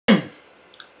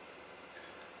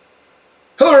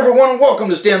Hello everyone and welcome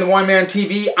to Stan the Wine Man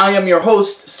TV. I am your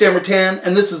host, Stan Rattan,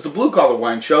 and this is the Blue Collar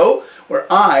Wine Show, where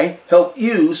I help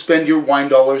you spend your wine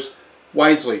dollars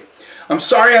wisely. I'm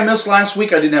sorry I missed last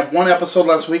week. I didn't have one episode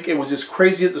last week. It was just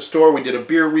crazy at the store. We did a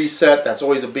beer reset. That's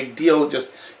always a big deal. It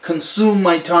just consumed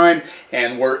my time,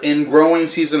 and we're in growing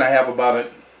season. I have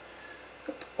about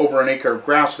over an acre of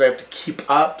grass that I have to keep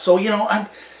up. So, like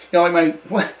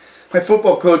my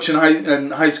football coach in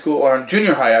high school, or in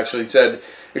junior high actually, said,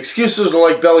 excuses are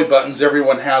like belly buttons,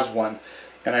 everyone has one.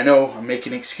 And I know I'm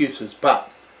making excuses,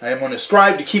 but I am going to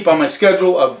strive to keep on my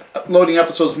schedule of uploading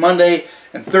episodes Monday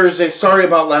and Thursday. Sorry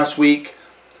about last week,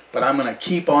 but I'm going to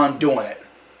keep on doing it.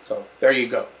 So there you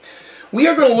go. We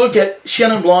are going to look at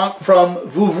Chenin Blanc from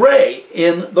Vouvray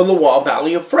in the Loire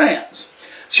Valley of France.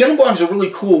 Chenin Blanc is a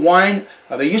really cool wine.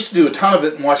 They used to do a ton of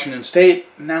it in Washington State.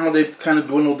 Now they've kind of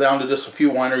dwindled down to just a few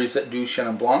wineries that do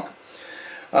Chenin Blanc.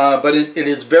 But it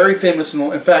is very famous.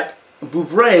 In fact,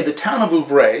 Vouvray, the town of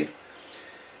Vouvray,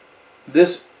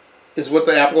 this is what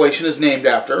the appellation is named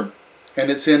after.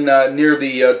 And it's in near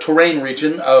the Touraine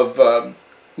region of the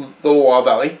Loire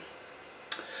Valley.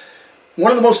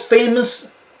 One of the most famous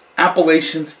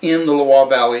appellations in the Loire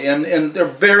Valley. And they're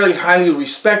very highly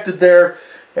respected there.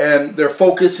 And their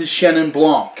focus is Chenin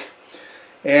Blanc.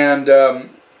 And the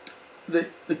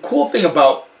cool thing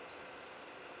about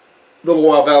the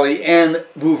Loire Valley and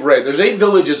Vouvray, there's 8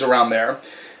 villages around there,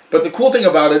 but the cool thing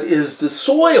about it is the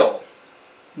soil,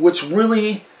 which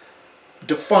really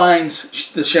defines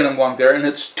the Chenin Blanc there, and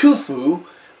it's tufu,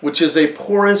 which is a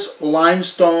porous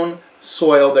limestone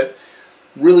soil that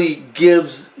really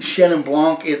gives Chenin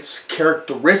Blanc its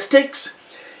characteristics.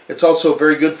 It's also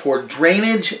very good for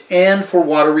drainage and for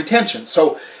water retention.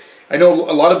 So I know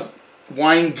a lot of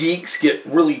wine geeks get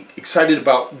really excited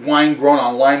about wine grown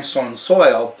on limestone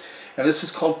soil, and this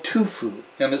is called tufu,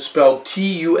 and it's spelled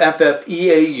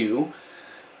T-U-F-F-E-A-U,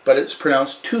 but it's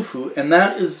pronounced tufu, and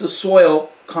that is the soil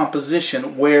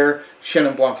composition where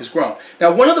Chenin Blanc is grown.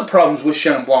 Now, one of the problems with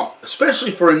Chenin Blanc,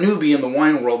 especially for a newbie in the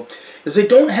wine world, is they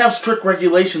don't have strict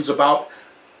regulations about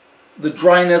the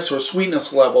dryness or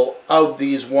sweetness level of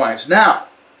these wines. Now,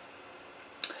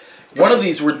 one of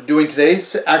these we're doing today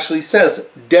actually says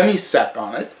demi-sec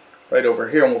on it, right over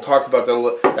here, and we'll talk about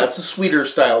that. That's a sweeter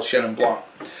style Chenin Blanc.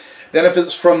 Then if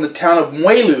it's from the town of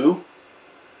Moelus,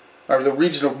 or the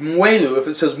region of Moelus, if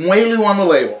it says Moelus on the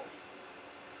label,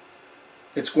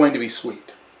 it's going to be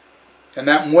sweet. And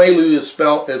that Moelus is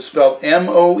spelled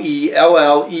M-O-E-L-L-E-U-X,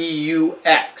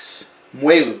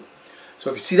 Moelus. So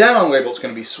if you see that on the label, it's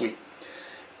going to be sweet.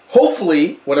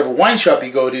 Hopefully, whatever wine shop you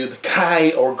go to, the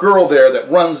guy or girl there that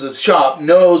runs the shop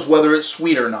knows whether it's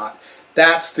sweet or not.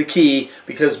 That's the key,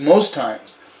 because most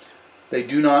times they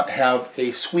do not have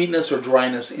a sweetness or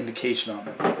dryness indication on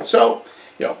them. So,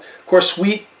 of course,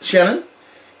 sweet Chenin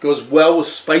goes well with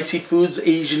spicy foods,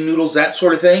 Asian noodles, that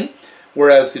sort of thing.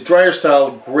 Whereas the drier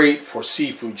style, great for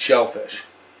seafood, shellfish.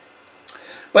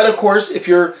 But of course, if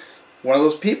you're one of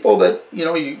those people that,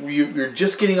 you're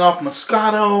just getting off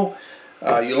Moscato,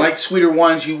 you like sweeter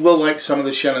wines, you will like some of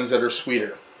the Chenins that are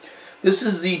sweeter. This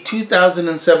is the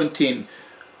 2017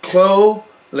 Clos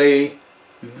les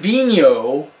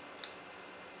Vigneaux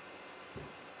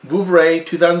Vouvray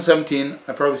 2017.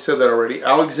 I probably said that already.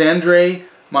 Alexandre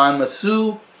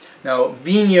Monmassou. Now,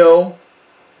 Vigneau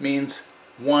means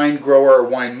wine grower or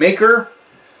wine maker.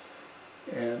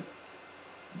 And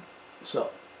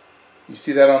so, you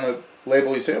see that on the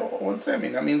label, you say, oh, what does that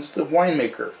mean? That means the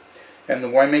winemaker. And the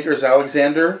winemaker is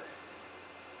Alexander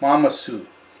Monmassou.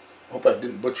 Hope I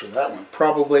didn't butcher that one.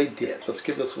 Probably did. Let's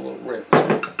give this a little rinse.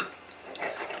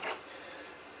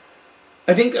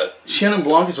 I think Chenin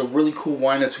Blanc is a really cool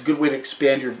wine. It's a good way to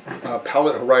expand your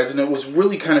palate horizon. It was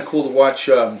really kind of cool to watch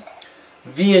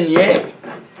Viognier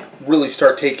really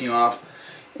start taking off.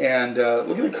 And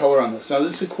look at the color on this. Now,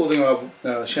 this is the cool thing about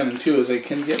Chenin too, is they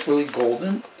can get really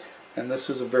golden. And this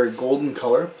is a very golden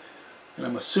color. And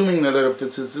I'm assuming that if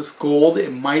it's this gold,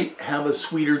 it might have a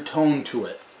sweeter tone to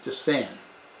it. Just saying.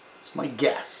 It's my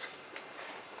guess.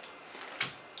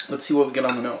 Let's see what we get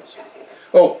on the nose.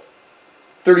 Oh,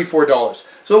 $34.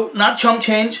 So not chump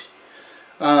change.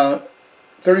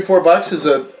 34 bucks is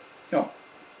a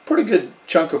pretty good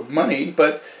chunk of money,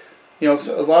 but a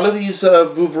lot of these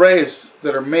Vouvrays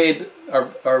that are made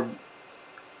are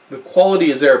the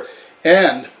quality is there.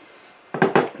 And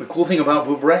the cool thing about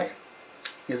Vouvray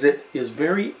is it is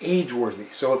very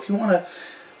age-worthy. So if you want to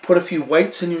put a few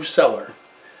whites in your cellar,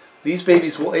 these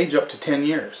babies will age up to 10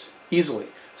 years easily.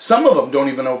 Some of them don't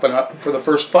even open up for the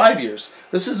first 5 years.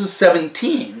 This is a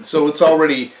 17, so it's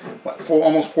already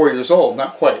almost 4 years old.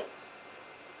 Not quite.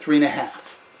 3.5.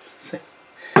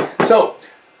 So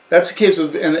that's the case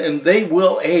with, and they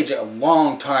will age a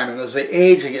long time. And as they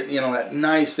age, they get, you know, that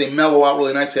nice, they mellow out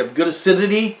really nice. They have good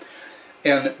acidity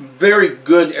and very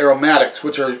good aromatics,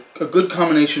 which are a good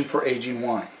combination for aging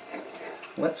wine.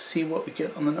 Let's see what we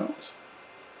get on the nose.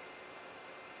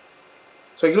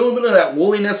 So I get a little bit of that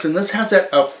woolliness, and this has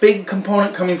that fig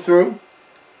component coming through.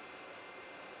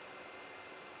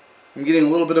 I'm getting a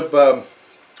little bit of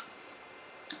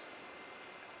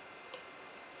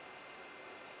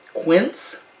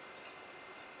quince.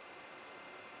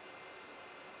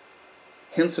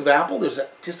 Hints of apple. There's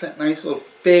just that nice little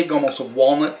fig, almost a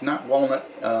walnut, not walnut,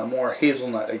 more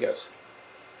hazelnut, I guess.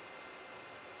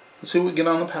 Let's see what we get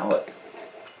on the palate.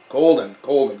 Golden,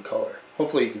 golden color.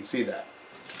 Hopefully you can see that.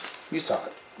 You saw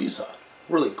it. You saw it.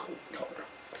 Really cool color.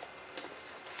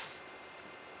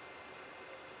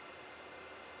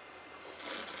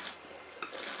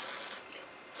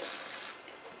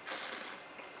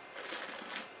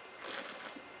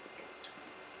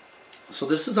 So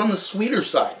this is on the sweeter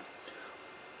side.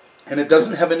 And it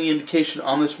doesn't have any indication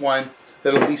on this wine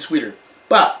that it'll be sweeter.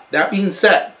 But, that being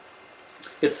said,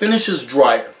 it finishes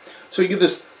drier. So you get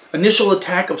this initial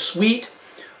attack of sweet,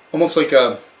 almost like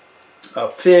a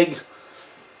fig.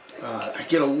 I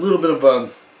get a little bit of a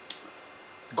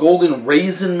golden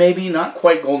raisin maybe, not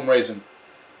quite golden raisin.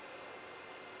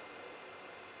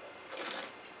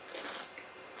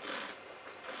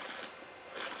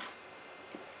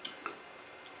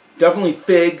 Definitely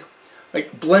fig.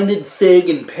 Like blended fig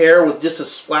and pear with just a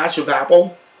splash of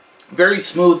apple. Very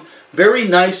smooth, very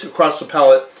nice across the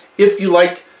palate. If you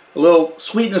like a little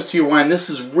sweetness to your wine, this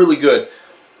is really good.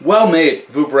 Well made,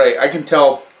 Vouvray. I can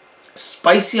tell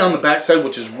spicy on the backside,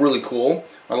 which is really cool.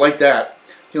 I like that.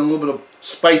 Getting a little bit of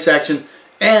spice action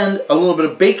and a little bit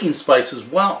of baking spice as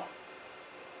well.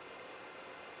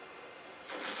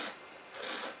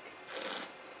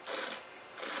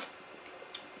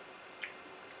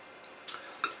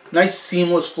 Nice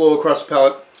seamless flow across the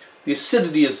palate. The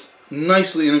acidity is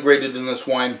nicely integrated in this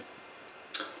wine.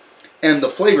 And the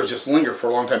flavors just linger for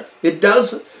a long time. It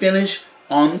does finish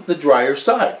on the drier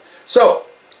side. So,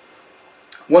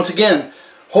 once again,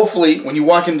 hopefully when you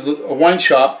walk into a wine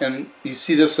shop and you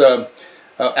see this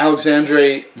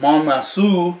Alexandre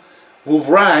Monmassou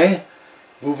Vouvray,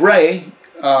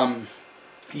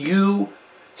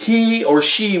 he or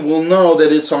she will know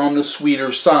that it's on the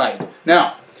sweeter side.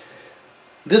 Now,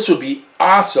 this would be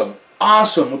awesome,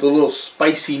 awesome with a little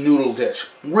spicy noodle dish.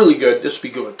 Really good. This would be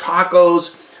good with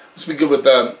tacos. This would be good with,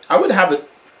 I would have it,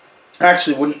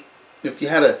 actually, wouldn't, if you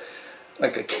had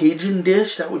like a Cajun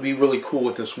dish, that would be really cool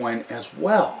with this wine as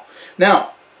well.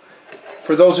 Now,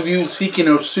 for those of you seeking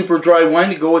a super dry wine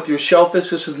to go with your shellfish,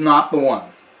 this is not the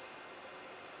one.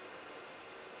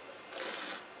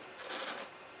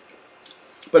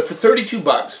 But for 32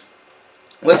 bucks,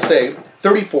 let's say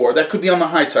 34, that could be on the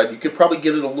high side. You could probably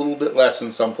get it a little bit less in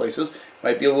some places.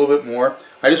 Might be a little bit more.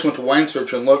 I just went to Wine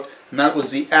Searcher and looked, and that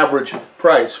was the average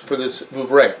price for this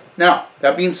Vouvray. Now,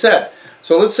 that being said,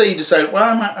 so let's say you decide, well,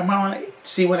 I might want to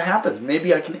see what happens.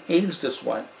 Maybe I can age this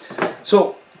wine.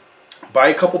 So, buy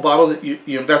a couple bottles.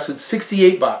 You invested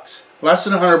 68 bucks, less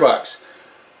than 100 bucks.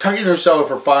 Tuck it in your cellar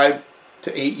for 5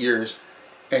 to 8 years,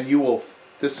 and you will.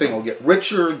 This thing will get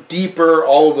richer, deeper.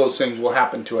 All of those things will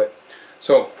happen to it.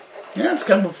 So, yeah, it's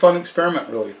kind of a fun experiment,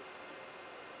 really.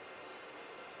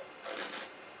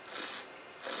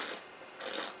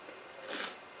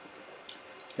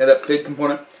 Yeah, that fig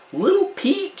component. Little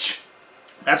peach.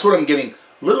 That's what I'm getting.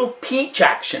 Little peach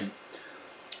action.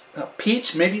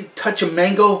 Peach, maybe a touch of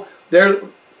mango there,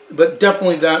 but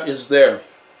definitely that is there.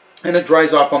 And it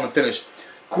dries off on the finish.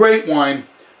 Great wine.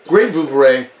 Great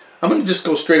Vouvray. I'm going to just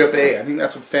go straight up A. I think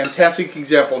that's a fantastic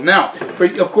example. Now,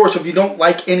 of course, if you don't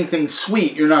like anything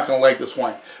sweet, you're not going to like this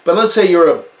wine. But let's say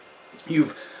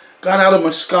you've got out of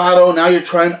Moscato, now you're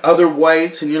trying other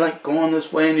whites, and you're like going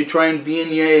this way, and you're trying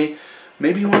Viognier.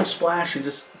 Maybe you want to splash and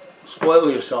just spoil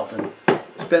yourself and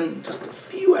spend just a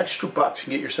few extra bucks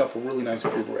and get yourself a really nice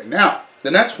Vouvray. Now,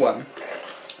 the next one,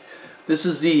 this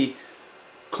is the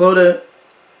Clos de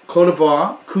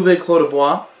Vaux,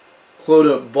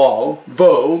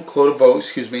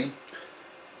 excuse me.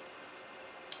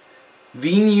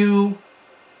 Vigneau-Chevreau.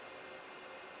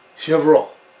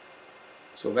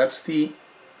 So that's the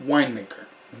winemaker.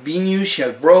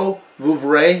 Vigneau-Chevreau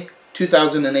Vouvray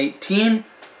 2018.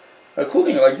 A cool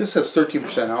thing, like this has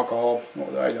 13% alcohol. Well,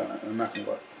 I'm not going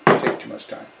to take too much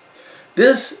time.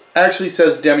 This actually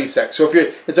says demi-sec. So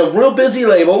it's a real busy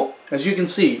label, as you can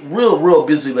see, real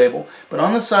busy label. But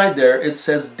on the side there, it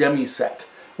says demi-sec,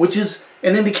 which is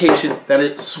an indication that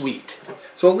it's sweet.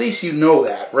 So at least you know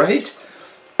that, right?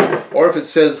 Or if it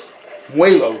says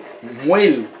muelo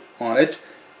on it,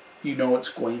 you know it's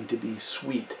going to be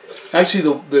sweet.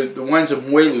 Actually, the wines of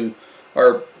Moelus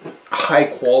are high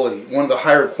quality, one of the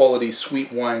higher quality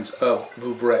sweet wines of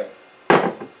Vouvray.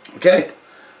 Okay,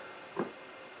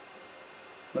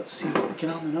 let's see what we get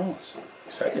on the nose.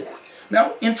 Excited.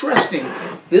 Now, interesting,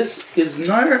 this is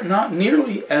not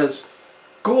nearly as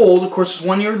gold. Of course, it's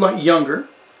 1 year younger,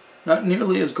 not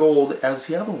nearly as gold as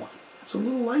the other one. It's a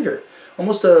little lighter.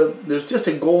 Almost there's just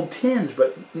a gold tinge,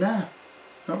 but nah,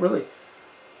 not really.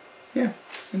 Yeah,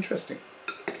 interesting.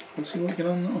 Let's see what we get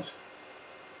on the nose.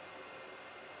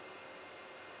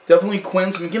 Definitely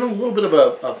quince. I'm getting a little bit of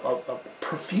a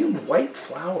perfumed white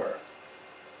flower.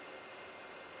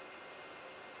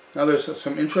 Now there's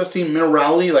some interesting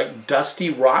minerality, like dusty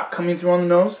rock coming through on the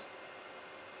nose.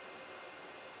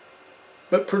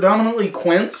 But predominantly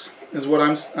quince is what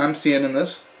I'm seeing in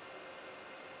this.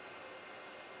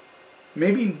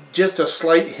 Maybe just a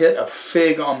slight hit of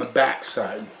fig on the back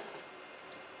side.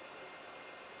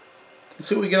 Let's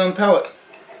see what we get on the palate.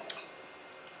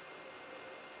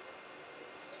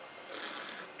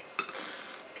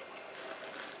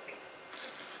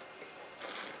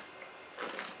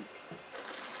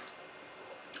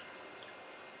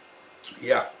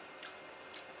 Yeah,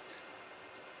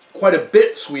 quite a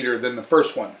bit sweeter than the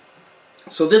first one.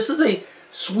 So this is a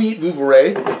sweet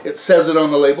Vouvray. It says it on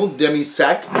the label,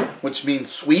 demi-sec, which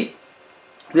means sweet.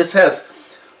 This has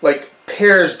like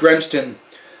pears drenched in,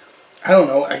 I don't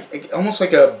know, almost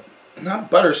like a,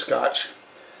 not butterscotch,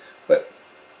 but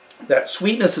that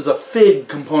sweetness is a fig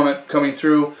component coming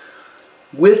through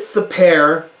with the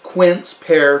pear, quince,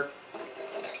 pear.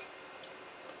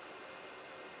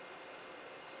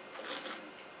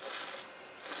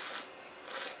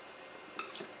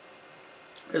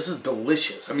 This is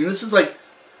delicious. I mean, this is like,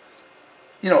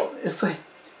 you know, it's like,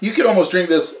 you could almost drink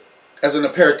this as an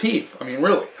aperitif. I mean,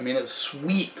 really. I mean, it's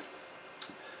sweet.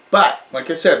 But, like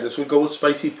I said, this would go with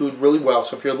spicy food really well.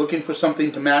 So if you're looking for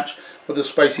something to match with a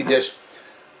spicy dish,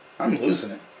 I'm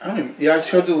losing it. I don't even, yeah, I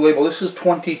showed you the label. This is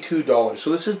 $22.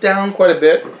 So this is down quite a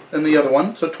bit than the other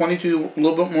one. So $22, a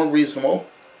little bit more reasonable.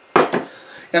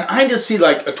 And I just see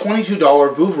like a $22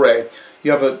 Vouvray.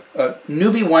 You have a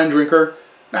newbie wine drinker,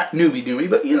 not newbie,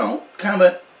 but, you know, kind of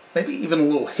a, maybe even a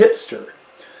little hipster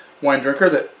wine drinker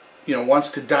that, you know, wants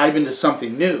to dive into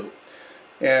something new.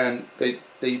 And they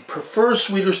prefer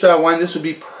sweeter style wine. This would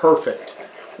be perfect.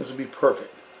 This would be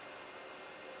perfect.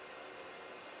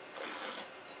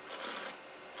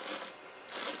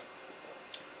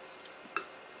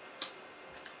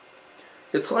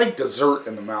 It's like dessert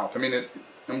in the mouth. I mean,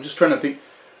 I'm just trying to think.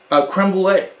 Creme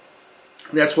brulee.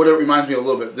 That's what it reminds me a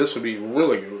little bit. This would be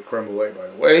really good with creme brulee, by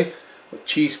the way. With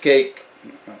cheesecake,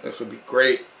 this would be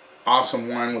great. Awesome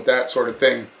wine with that sort of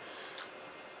thing.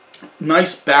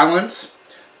 Nice balance.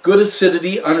 Good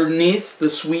acidity underneath the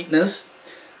sweetness.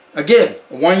 Again,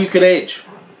 a wine you could age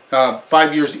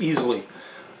 5 years easily.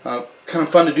 Kind of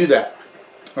fun to do that.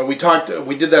 We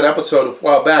did that episode a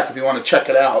while back. If you want to check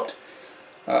it out,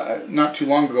 not too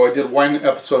long ago, I did a wine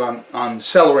episode on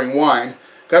cellaring wine.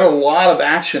 Got a lot of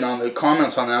action on the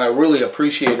comments on that. I really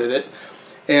appreciated it.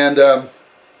 And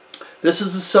this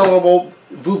is a cellarable.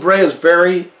 Vouvray is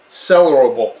very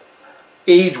cellarable,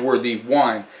 age-worthy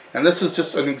wine. And this is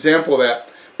just an example of that.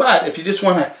 But if you just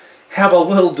want to have a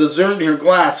little dessert in your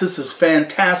glass, this is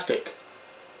fantastic.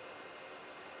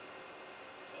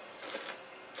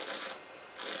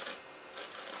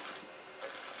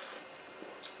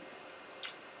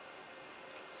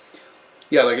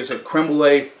 Yeah, like I said, creme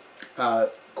brulee,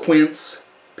 quince,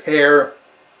 pear,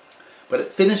 but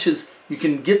it finishes, you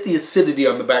can get the acidity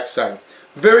on the backside.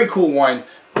 Very cool wine,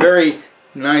 very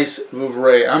nice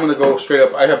Vouvray. I'm going to go straight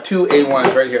up. I have two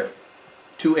A1s right here.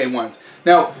 Two A1s.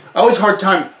 Now, I always have a hard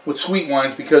time with sweet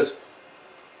wines because,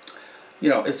 you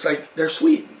know, it's like they're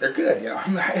sweet. They're good. You know,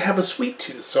 I have a sweet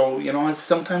tooth, so, you know,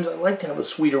 sometimes I like to have a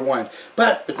sweeter wine.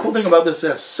 But the cool thing about this is it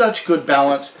has such good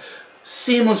balance,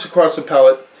 seamless across the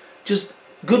palate, just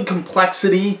good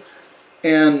complexity,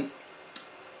 and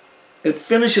it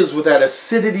finishes with that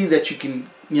acidity that you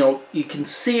can, you know, you can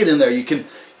see it in there.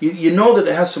 You know that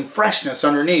it has some freshness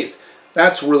underneath.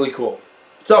 That's really cool.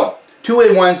 So, two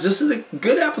A1s. This is a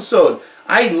good episode.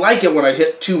 I like it when I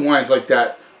hit two wines like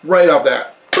that, right off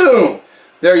that. Boom!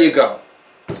 There you go.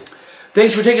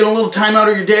 Thanks for taking a little time out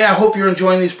of your day. I hope you're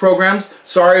enjoying these programs.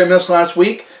 Sorry I missed last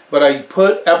week, but I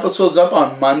put episodes up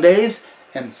on Mondays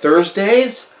and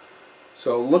Thursdays.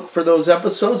 So look for those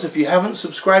episodes. If you haven't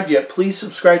subscribed yet, please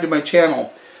subscribe to my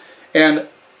channel. And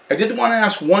I did want to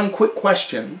ask one quick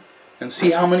question and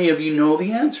see how many of you know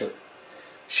the answer.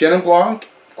 Chenin Blanc,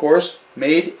 of course,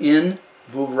 made in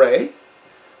Vouvray.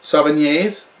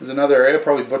 Sauvignons is another area. I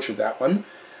probably butchered that one.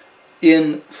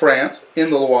 in France, in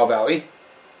the Loire Valley.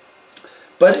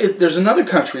 But there's another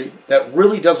country that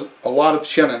really does a lot of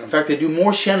Chenin. In fact, they do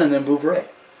more Chenin than Vouvray.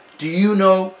 Do you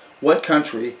know what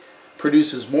country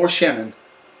produces more Chenin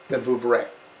than Vouvray?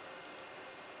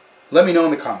 Let me know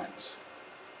in the comments.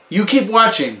 You keep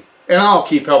watching, and I'll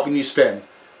keep helping you spend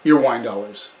your wine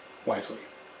dollars wisely.